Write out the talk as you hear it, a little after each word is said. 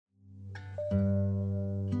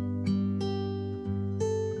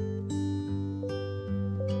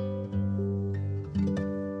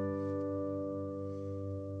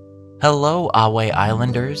Hello, Ahway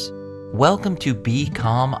Islanders. Welcome to Be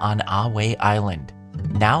Calm on Ahway Island,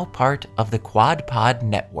 now part of the Quad Pod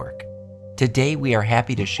Network. Today we are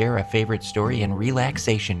happy to share a favorite story and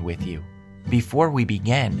relaxation with you. Before we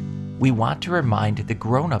begin, we want to remind the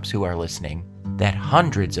grown-ups who are listening that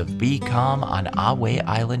hundreds of Be Calm on Ahway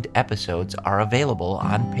Island episodes are available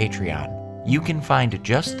on Patreon. You can find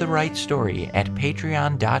just the right story at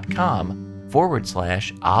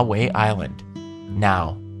patreon.com/Ahway Island.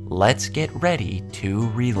 Now, let's get ready to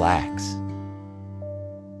relax.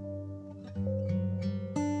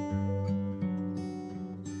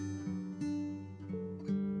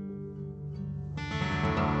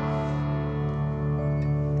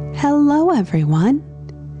 Hello, everyone.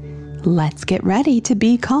 Let's get ready to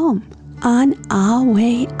be calm on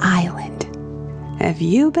Ahway Island. Have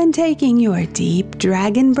you been taking your deep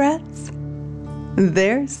dragon breaths?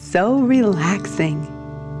 They're so relaxing.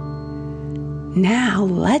 Now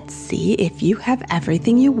let's see if you have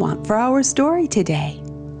everything you want for our story today.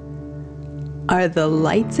 Are the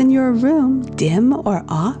lights in your room dim or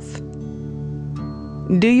off?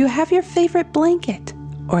 Do you have your favorite blanket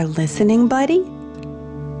or listening buddy?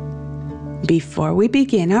 Before we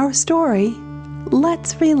begin our story,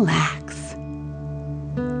 let's relax.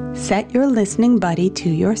 Set your listening buddy to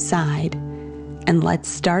your side, and let's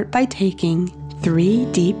start by taking 3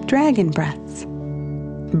 deep dragon breaths.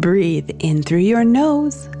 Breathe in through your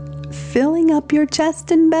nose, filling up your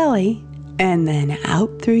chest and belly, and then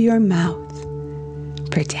out through your mouth,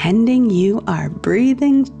 pretending you are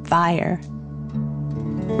breathing fire.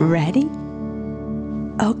 Ready?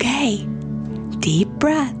 Okay, deep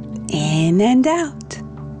breath in and out.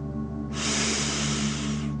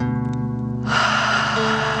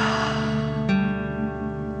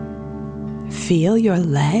 Feel your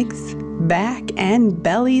legs, back, and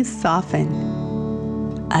belly soften.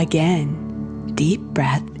 Again, deep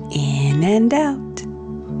breath in and out.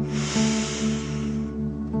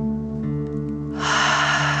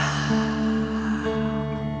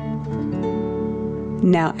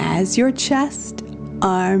 Now, as your chest,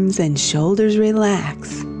 arms, and shoulders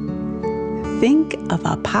relax, think of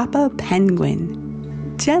a papa penguin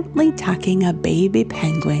gently tucking a baby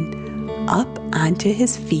penguin up onto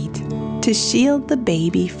his feet to shield the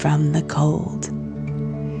baby from the cold.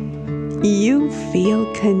 You feel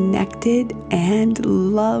connected and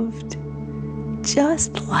loved,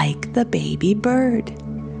 just like the baby bird.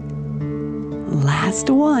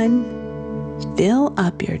 Last one, fill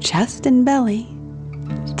up your chest and belly.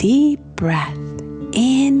 Deep breath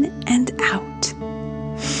in and out.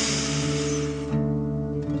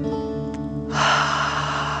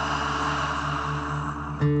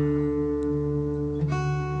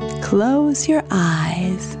 Close your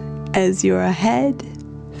eyes as your head,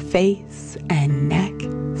 face, and neck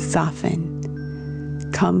soften,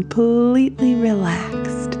 completely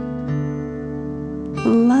relaxed.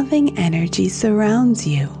 Loving energy surrounds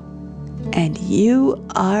you, and you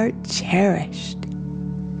are cherished.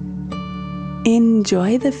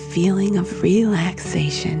 Enjoy the feeling of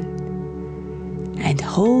relaxation and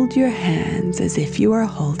hold your hands as if you are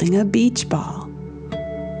holding a beach ball.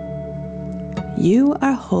 You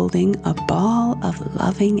are holding a ball of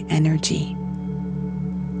loving energy.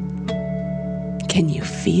 Can you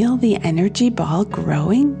feel the energy ball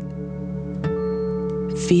growing?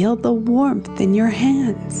 Feel the warmth in your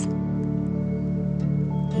hands.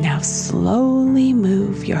 Now slowly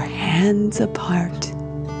move your hands apart.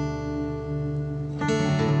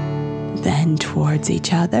 Then towards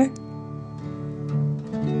each other.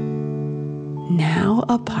 Now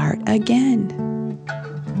apart again.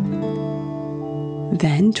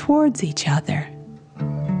 Then towards each other.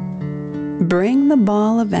 Bring the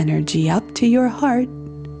ball of energy up to your heart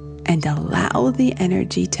and allow the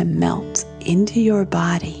energy to melt into your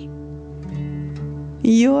body.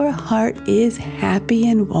 Your heart is happy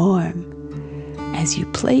and warm as you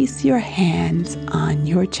place your hands on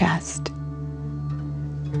your chest.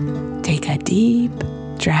 Take a deep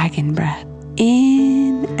dragon breath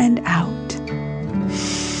in and out.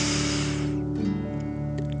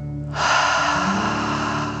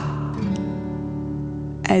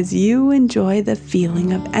 As you enjoy the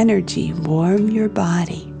feeling of energy warm your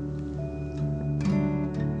body.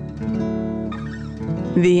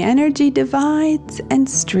 The energy divides and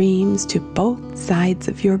streams to both sides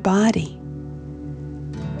of your body.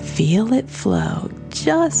 Feel it flow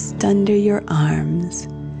just under your arms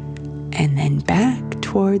and then back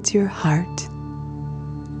towards your heart.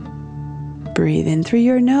 Breathe in through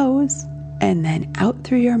your nose and then out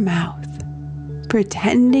through your mouth,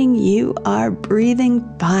 pretending you are breathing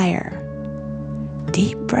fire.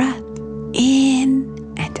 Deep breath in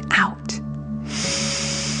and out.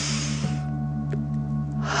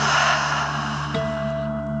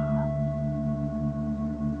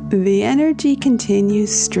 The energy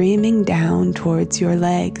continues streaming down towards your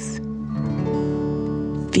legs.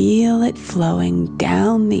 Feel it flowing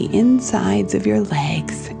down the insides of your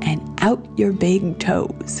legs and out your big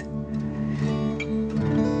toes.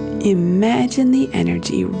 Imagine the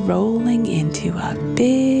energy rolling into a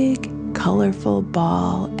big, colorful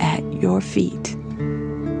ball at your feet.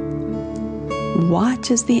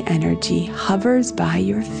 Watch as the energy hovers by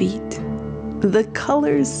your feet, the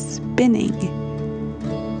colors spinning.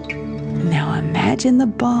 Now imagine the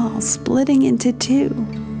ball splitting into two,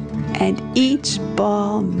 and each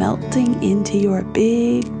ball melting into your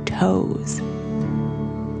big toes.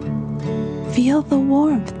 Feel the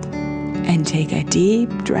warmth and take a deep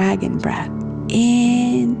dragon breath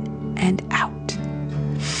in and out.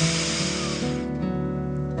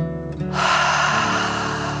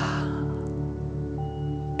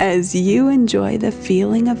 As you enjoy the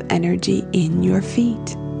feeling of energy in your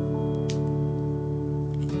feet.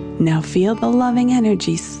 Now feel the loving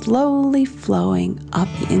energy slowly flowing up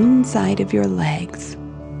inside of your legs,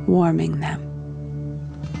 warming them.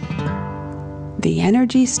 The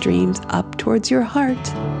energy streams up towards your heart,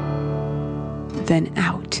 then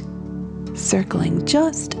out, circling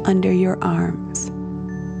just under your arms.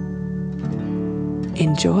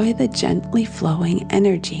 Enjoy the gently flowing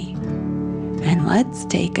energy, and let's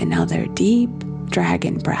take another deep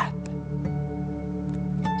dragon breath.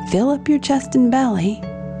 Fill up your chest and belly,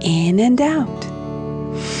 in and out.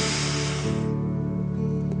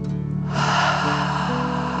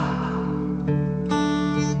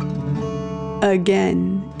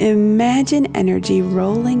 Again, imagine energy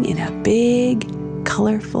rolling in a big,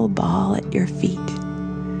 colorful ball at your feet,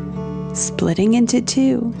 splitting into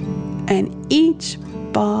two, and each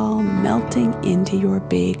ball melting into your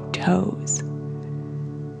big toes.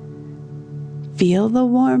 Feel the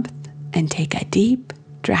warmth and take a deep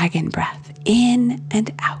dragon breath in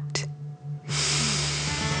and out.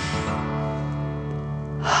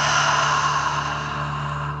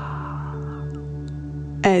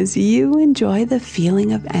 As you enjoy the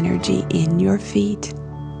feeling of energy in your feet,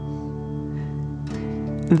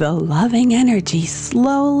 the loving energy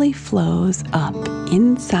slowly flows up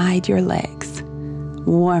inside your legs,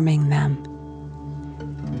 warming them.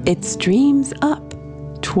 It streams up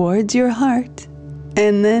towards your heart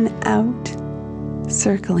and then out,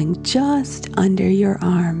 circling just under your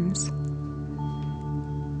arms.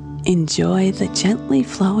 Enjoy the gently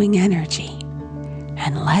flowing energy,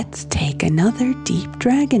 and let's take another deep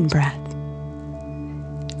dragon breath.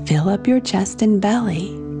 Fill up your chest and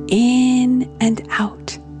belly, in and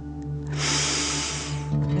out.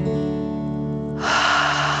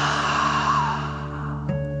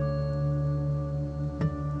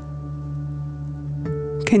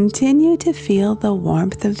 Continue to feel the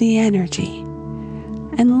warmth of the energy,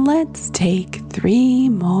 and let's take 3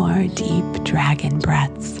 more deep dragon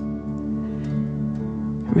breaths.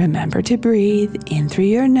 Remember to breathe in through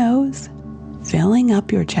your nose, filling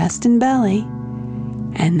up your chest and belly,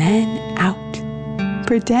 and then out,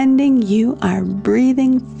 pretending you are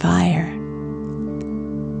breathing fire.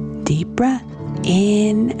 Deep breath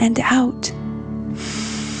in and out.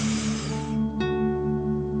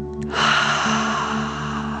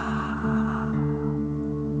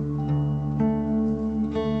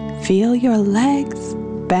 Feel your legs,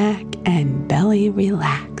 back, and belly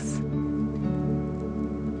relax.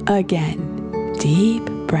 Again, deep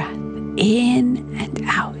breath in and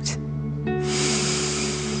out.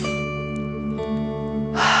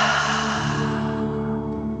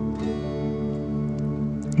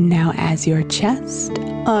 Now, as your chest,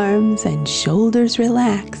 arms, and shoulders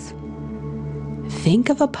relax, think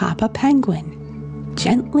of a papa penguin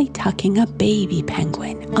gently tucking a baby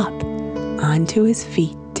penguin up onto his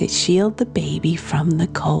feet to shield the baby from the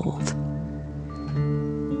cold.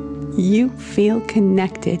 You feel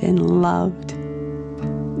connected and loved,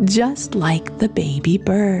 just like the baby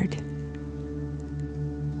bird.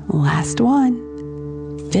 Last one.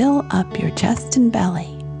 Fill up your chest and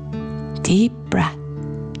belly. Deep breath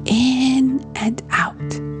in and out.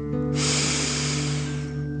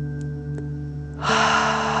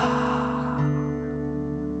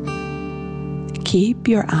 Keep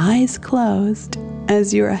your eyes closed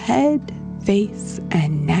as your head, face,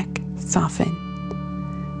 and neck soften,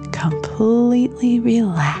 completely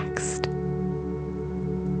relaxed.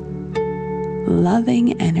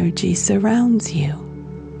 Loving energy surrounds you,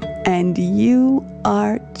 and you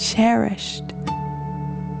are cherished.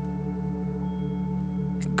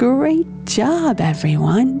 Great job,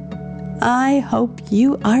 everyone. I hope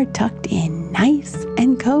you are tucked in nice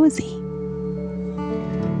and cozy.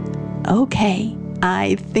 Okay,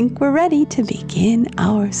 I think we're ready to begin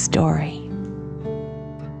our story.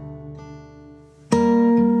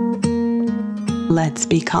 Let's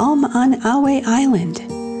be calm on Ahway Island.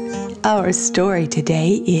 Our story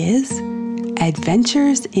today is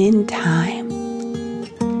Adventures in Time.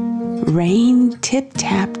 Rain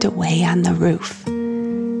tip-tapped away on the roof,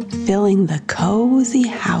 filling the cozy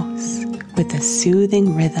house with a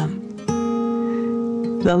soothing rhythm.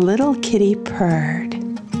 The little kitty purred,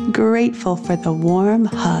 grateful for the warm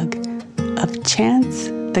hug of Chance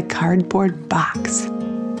the cardboard box.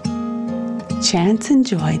 Chance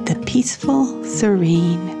enjoyed the peaceful,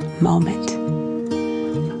 serene moment.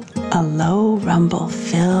 A low rumble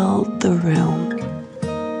filled the room.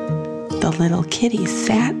 The little kitty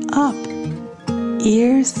sat up,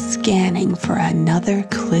 ears scanning for another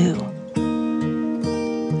clue.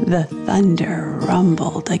 The thunder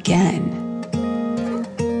rumbled again.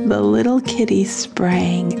 The little kitty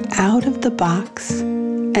sprang out of the box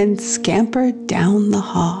and scampered down the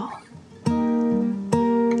hall.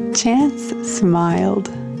 Chance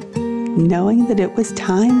smiled, knowing that it was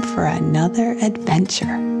time for another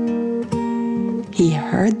adventure. He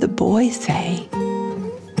heard the boy say,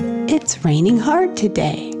 "It's raining hard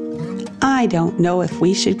today. I don't know if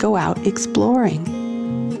we should go out exploring."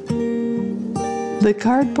 The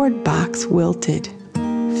cardboard box wilted,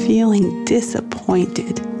 feeling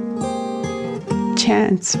disappointed.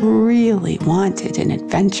 Chance really wanted an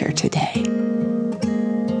adventure today.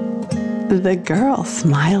 The girl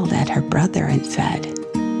smiled at her brother and said,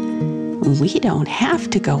 "We don't have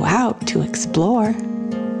to go out to explore."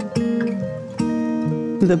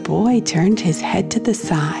 The boy turned his head to the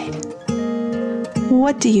side.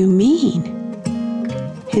 "What do you mean?"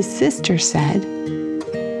 His sister said,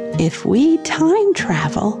 "If we time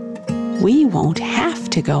travel, we won't have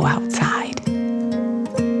to go outside."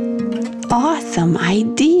 "Awesome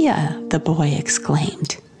idea," the boy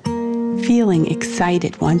exclaimed, feeling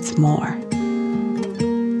excited once more.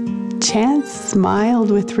 Chance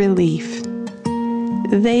smiled with relief.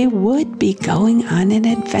 They would be going on an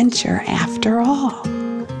adventure after all.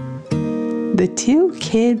 The two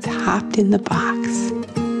kids hopped in the box,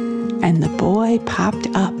 and the boy popped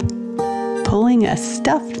up, pulling a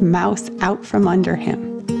stuffed mouse out from under him.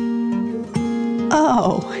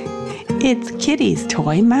 "Oh, it's Kitty's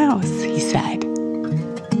toy mouse," he said.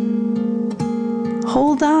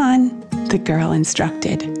 "Hold on," the girl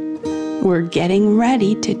instructed. "We're getting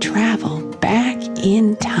ready to travel back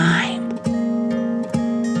in time."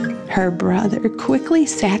 Her brother quickly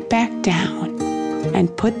sat back down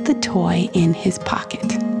and put the toy in his pocket.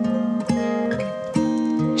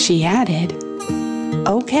 She added,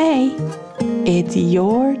 "Okay, it's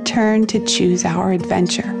your turn to choose our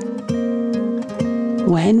adventure.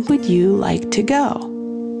 When would you like to go?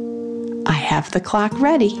 I have the clock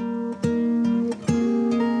ready."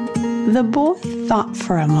 The boy thought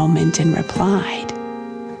for a moment and replied,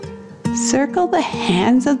 "Circle the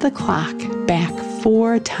hands of the clock back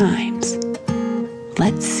 4 times.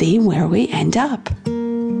 Let's see where we end up."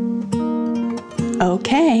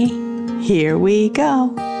 "Okay, here we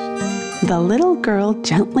go." The little girl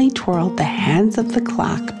gently twirled the hands of the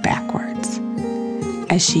clock backwards.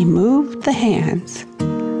 As she moved the hands,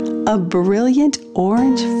 a brilliant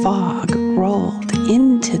orange fog rolled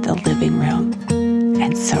into the living room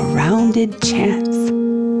and surrounded Chance.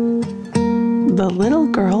 The little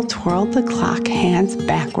girl twirled the clock hands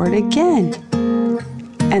backward again,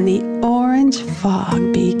 and the orange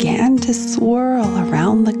fog began to swirl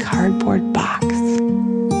around the cardboard box.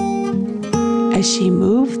 As she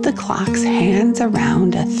moved the clock's hands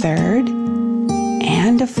around a 3rd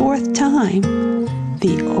and a 4th time,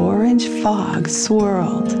 the orange fog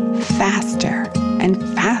swirled faster and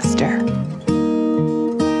faster.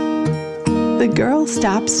 The girl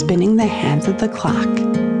stopped spinning the hands of the clock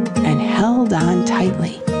and held on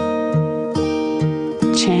tightly.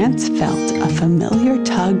 Chance felt a familiar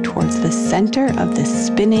tug towards the center of the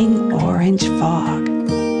spinning orange fog.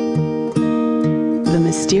 The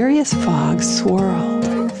mysterious fog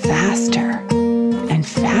swirled faster and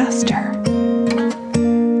faster.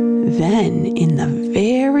 Then, in the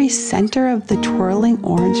very center of the twirling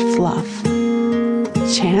orange fluff,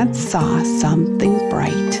 Chance saw something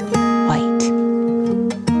bright white.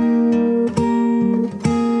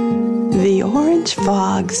 The orange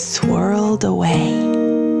fog swirled away.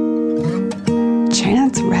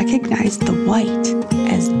 Chance recognized the white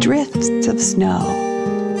as drifts of snow.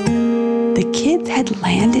 The kids had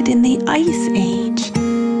landed in the Ice Age.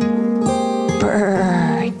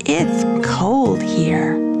 "Brr, it's cold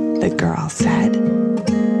here," the girl said.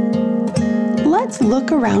 "Let's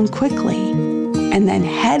look around quickly and then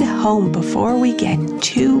head home before we get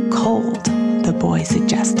too cold," the boy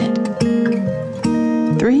suggested.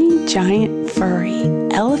 3 giant furry,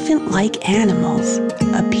 elephant-like animals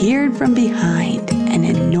appeared from behind an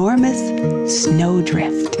enormous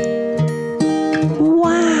snowdrift.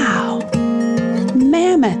 Wow!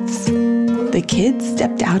 Mammoths! The kids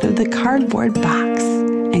stepped out of the cardboard box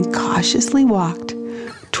and cautiously walked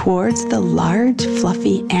towards the large,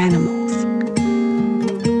 fluffy animals.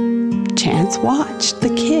 Chance watched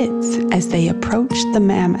the kids as they approached the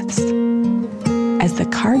mammoths. As the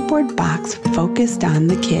cardboard box focused on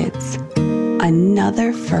the kids,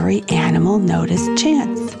 another furry animal noticed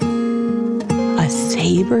Chance. A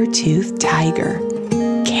saber-toothed tiger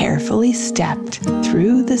carefully stepped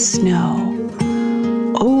through the snow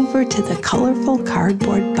over to the colorful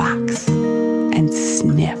cardboard box and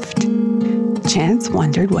sniffed. Chance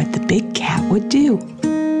wondered what the big cat would do.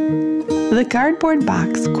 The cardboard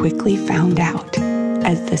box quickly found out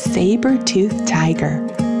as the saber-toothed tiger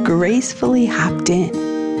gracefully hopped in.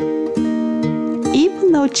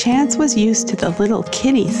 Even though Chance was used to the little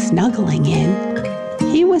kitty snuggling in,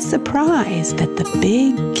 he was surprised that the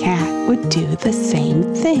big cat would do the same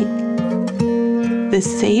thing. The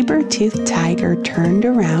saber-toothed tiger turned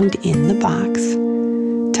around in the box,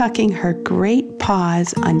 tucking her great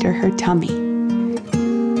paws under her tummy.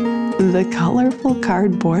 The colorful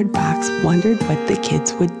cardboard box wondered what the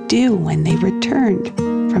kids would do when they returned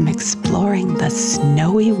from exploring the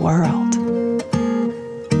snowy world.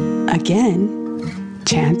 Again,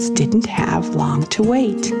 Chance didn't have long to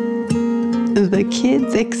wait. The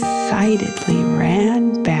kids excitedly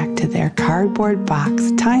ran back to their cardboard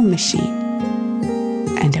box time machine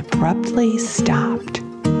and abruptly stopped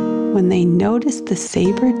when they noticed the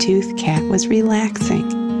saber-toothed cat was relaxing.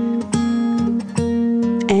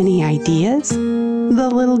 "Any ideas?" the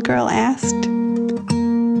little girl asked.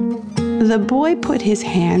 The boy put his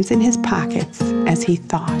hands in his pockets as he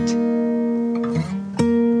thought.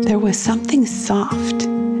 There was something soft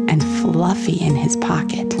and fluffy in his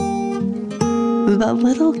pocket. The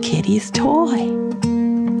little kitty's toy.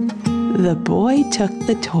 The boy took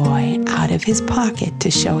the toy out of his pocket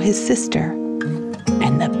to show his sister,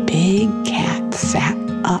 and the big cat sat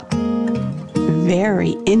up,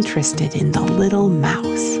 very interested in the little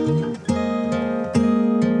mouse.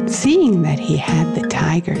 Seeing that he had the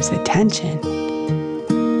tiger's attention,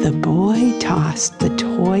 the boy tossed the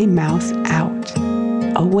toy mouse out,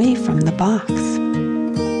 away from the box.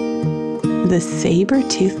 The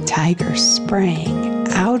saber-toothed tiger sprang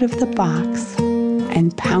out of the box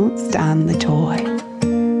and pounced on the toy.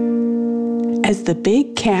 As the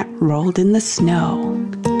big cat rolled in the snow,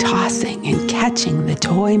 tossing and catching the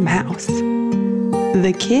toy mouse,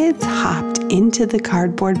 the kids hopped into the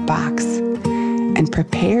cardboard box and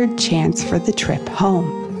prepared Chance for the trip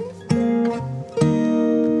home.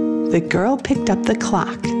 The girl picked up the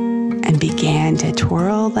clock and began to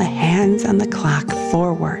twirl the hands on the clock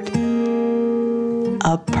forward.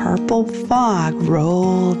 A purple fog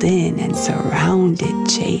rolled in and surrounded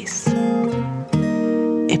Chase.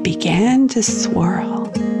 It began to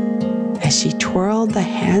swirl as she twirled the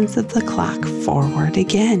hands of the clock forward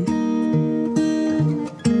again.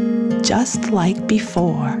 Just like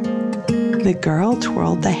before, the girl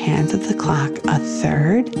twirled the hands of the clock a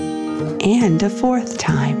third and a fourth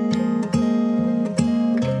time.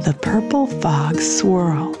 The purple fog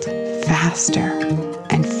swirled faster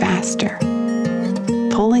and faster,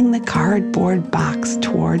 pulling the cardboard box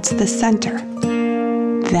towards the center.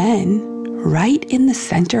 Then, right in the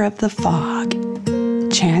center of the fog,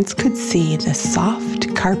 Chance could see the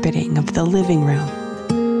soft carpeting of the living room.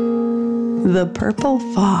 The purple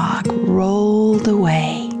fog rolled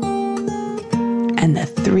away, and the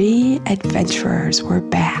 3 adventurers were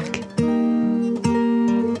back.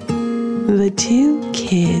 The 2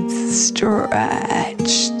 kids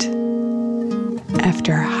stretched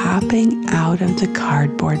after hopping out of the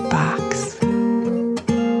cardboard box.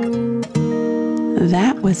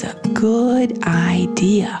 That was a good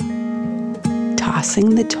idea,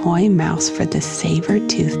 tossing the toy mouse for the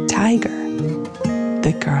saber-toothed tiger,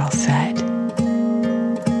 the girl said.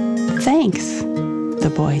 "Thanks,"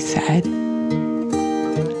 the boy said.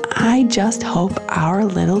 "I just hope our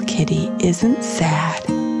little kitty isn't sad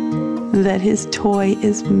that his toy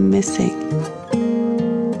is missing.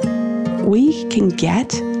 We can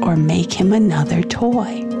get or make him another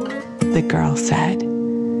toy," the girl said.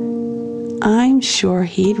 "I'm sure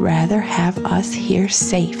he'd rather have us here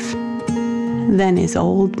safe than his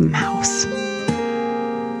old mouse."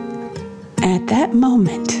 At that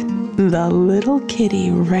moment, the little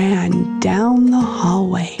kitty ran down the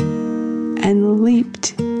hallway and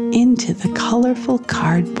leaped into the colorful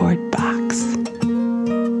cardboard box.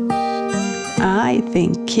 I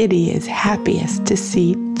think Kitty is happiest to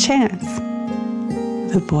see Chance,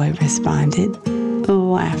 the boy responded,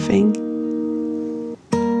 laughing.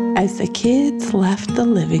 As the kids left the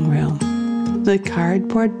living room, the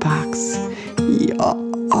cardboard box yawned.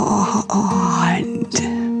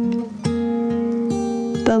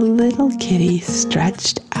 The little kitty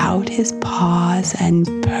stretched out his paws and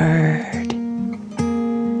purred.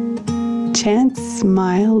 Chance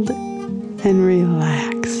smiled and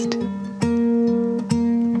relaxed,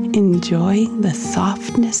 enjoying the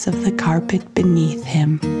softness of the carpet beneath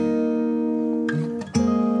him.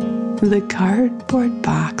 The cardboard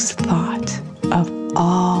box thought of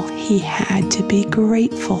all he had to be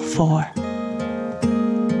grateful for.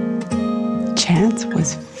 Chance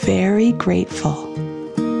was very grateful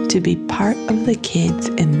to be part of the kids'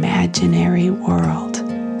 imaginary world.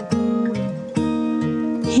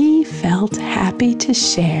 He felt happy to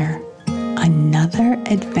share another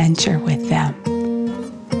adventure with them,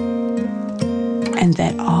 and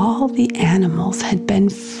that all the animals had been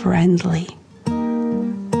friendly.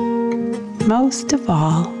 Most of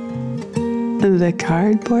all, the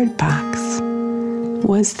cardboard box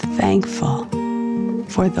was thankful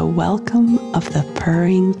for the welcome of the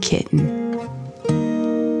purring kitten.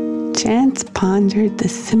 Chance pondered the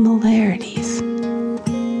similarities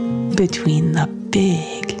between the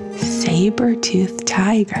big saber-toothed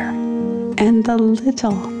tiger and the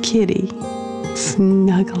little kitty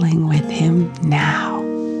snuggling with him now.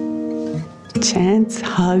 Chance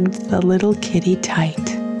hugged the little kitty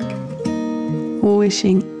tight,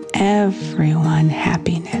 wishing everyone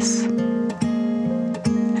happiness.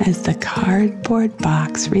 As the cardboard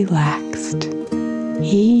box relaxed,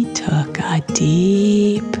 he took a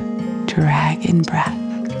deep dragon breath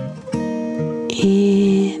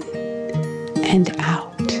in and out.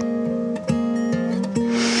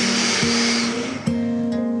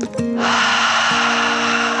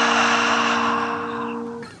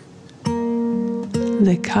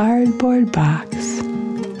 The cardboard box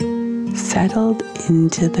settled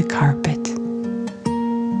into the carpet.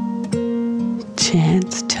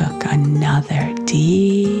 Chance took another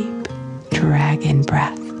deep dragon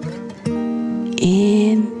breath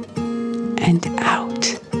in and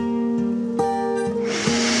out.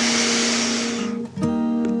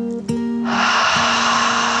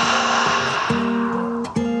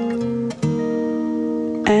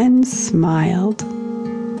 And smiled.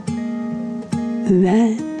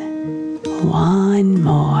 Then one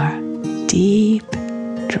more deep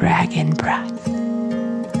dragon breath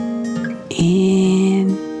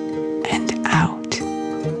in and out.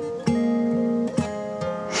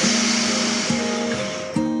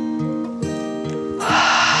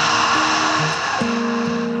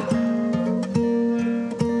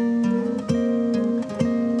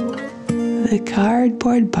 The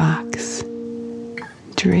cardboard box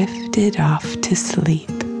drifted off to sleep,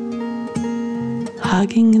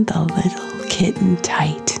 hugging the little kitten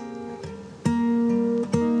tight.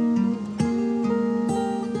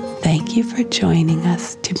 Thank you for joining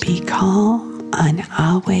us to be calm on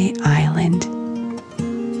Ahway Island.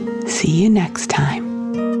 See you next time.